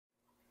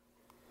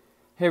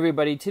Hey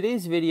everybody,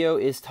 today's video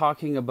is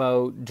talking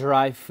about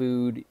dry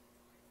food,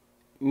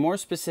 more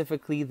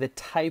specifically the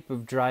type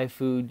of dry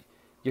food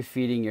you're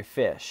feeding your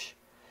fish.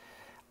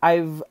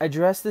 I've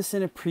addressed this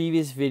in a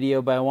previous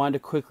video, but I wanted to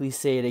quickly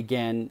say it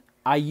again.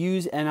 I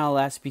use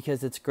NLS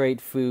because it's great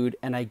food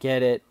and I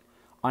get it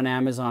on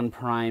Amazon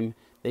Prime.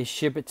 They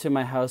ship it to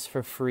my house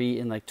for free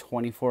in like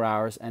 24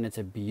 hours and it's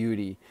a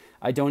beauty.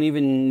 I don't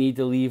even need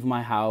to leave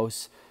my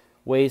house,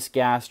 waste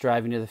gas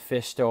driving to the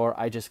fish store.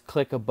 I just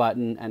click a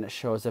button and it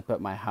shows up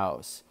at my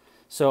house.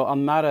 So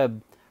I'm not a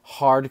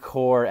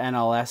hardcore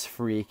NLS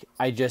freak.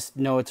 I just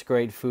know it's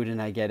great food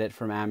and I get it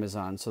from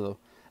Amazon. So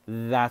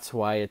that's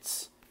why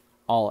it's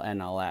all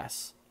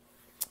NLS.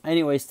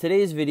 Anyways,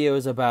 today's video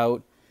is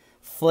about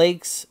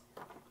flakes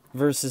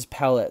versus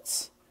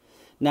pellets.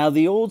 Now,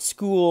 the old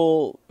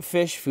school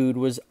fish food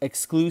was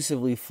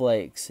exclusively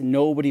flakes.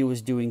 Nobody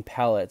was doing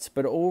pellets,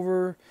 but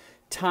over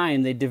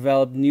time they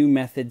developed new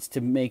methods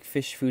to make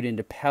fish food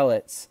into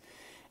pellets.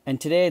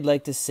 And today I'd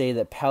like to say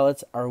that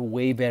pellets are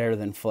way better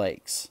than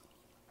flakes.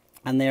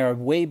 And they are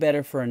way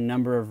better for a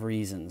number of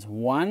reasons.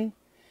 One,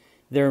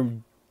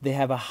 they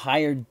have a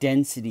higher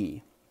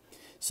density.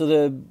 So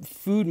the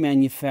food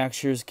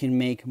manufacturers can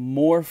make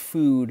more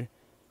food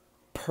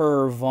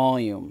per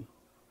volume.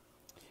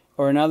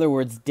 Or in other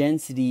words,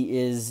 density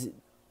is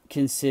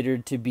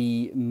considered to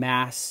be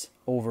mass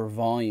over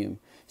volume.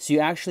 So you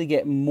actually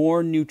get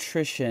more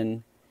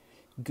nutrition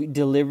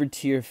delivered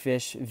to your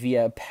fish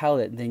via a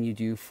pellet than you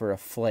do for a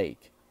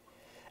flake.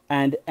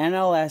 And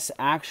NLS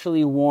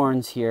actually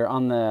warns here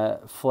on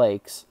the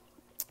flakes.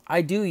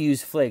 I do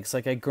use flakes,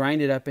 like I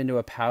grind it up into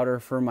a powder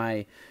for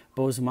my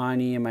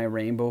Bosemani and my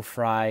rainbow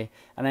fry,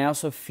 and I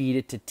also feed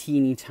it to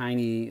teeny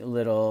tiny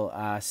little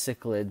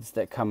cichlids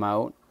that come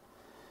out.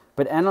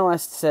 But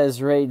NLS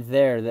says right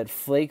there that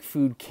flake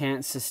food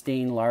can't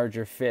sustain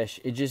larger fish.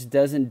 It just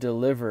doesn't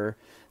deliver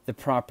the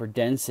proper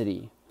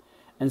density.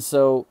 And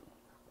so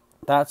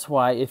that's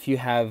why if you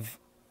have,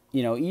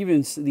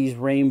 even these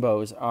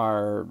rainbows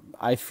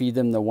I feed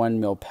them the 1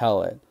 mil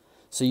pellet.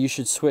 So you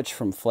should switch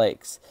from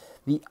flakes.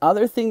 The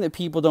other thing that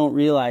people don't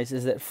realize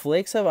is that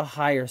flakes have a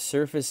higher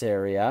surface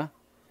area.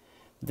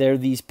 They're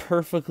these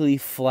perfectly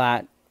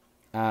flat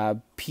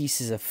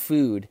pieces of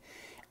food.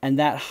 And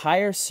that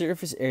higher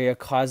surface area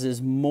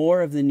causes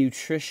more of the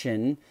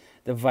nutrition,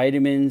 the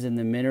vitamins and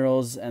the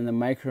minerals and the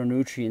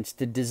micronutrients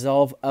to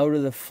dissolve out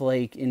of the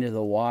flake into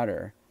the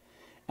water.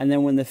 And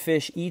then when the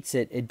fish eats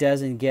it, it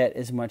doesn't get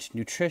as much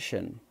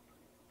nutrition.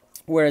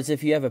 Whereas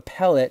if you have a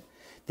pellet,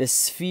 the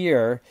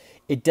sphere,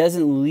 it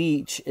doesn't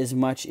leach as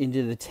much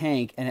into the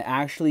tank and it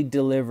actually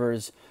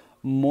delivers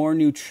more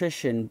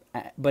nutrition,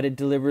 but it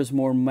delivers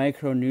more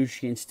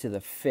micronutrients to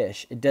the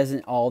fish. It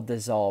doesn't all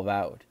dissolve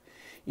out.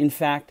 In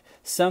fact,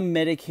 some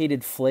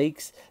medicated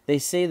flakes, they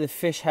say the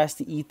fish has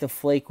to eat the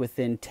flake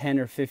within 10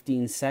 or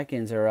 15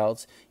 seconds or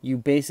else you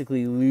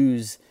basically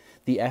lose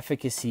the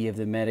efficacy of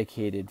the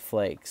medicated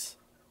flakes.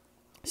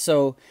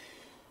 So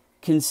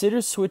consider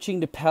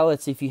switching to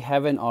pellets if you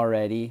haven't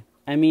already.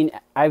 I mean,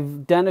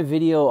 I've done a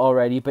video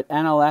already, but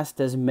NLS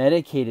does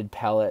medicated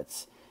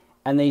pellets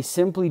and they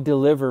simply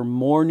deliver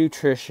more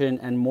nutrition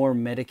and more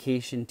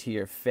medication to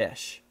your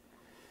fish.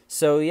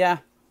 So yeah.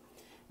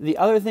 The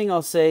other thing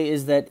I'll say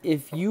is that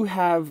if you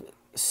have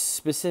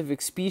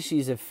specific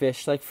species of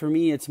fish, like for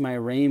me it's my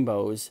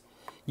rainbows,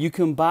 you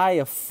can buy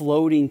a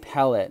floating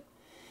pellet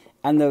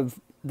and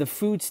the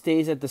food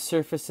stays at the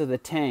surface of the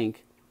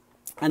tank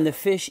and the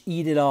fish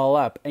eat it all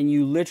up and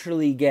you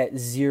literally get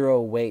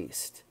zero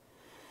waste.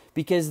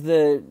 Because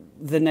the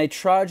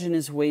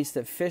nitrogenous waste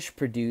that fish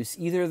produce,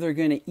 either they're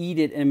going to eat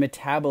it and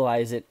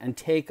metabolize it and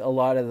take a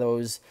lot of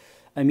those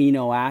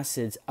amino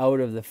acids out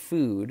of the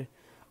food,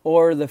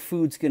 or the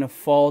food's going to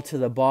fall to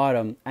the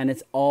bottom and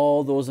it's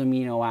all those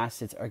amino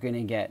acids are going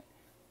to get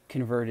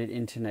converted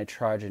into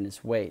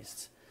nitrogenous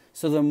wastes.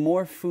 So the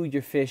more food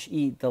your fish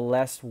eat, the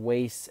less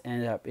wastes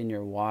end up in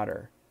your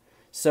water.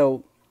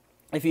 So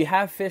if you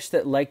have fish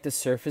that like to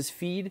surface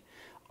feed,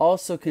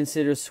 also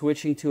consider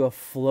switching to a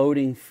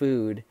floating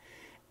food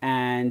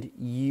and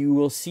you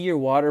will see your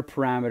water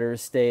parameters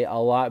stay a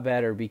lot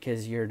better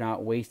because you're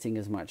not wasting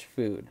as much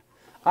food.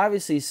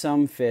 Obviously,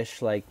 some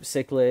fish like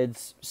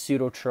cichlids,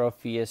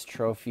 Pseudotropheus,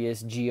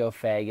 Tropheus,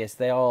 Geophagus,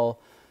 they all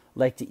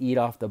like to eat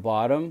off the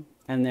bottom,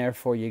 and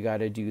therefore you got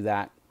to do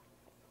that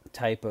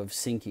type of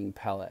sinking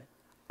pellet.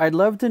 I'd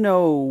love to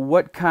know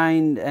what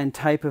kind and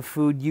type of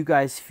food you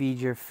guys feed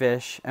your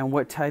fish and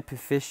what type of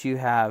fish you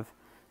have.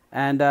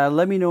 And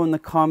let me know in the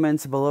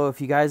comments below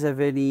if you guys have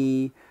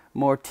any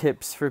more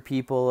tips for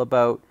people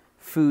about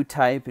food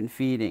type and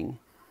feeding.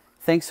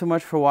 Thanks so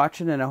much for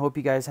watching, and I hope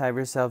you guys have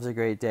yourselves a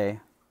great day.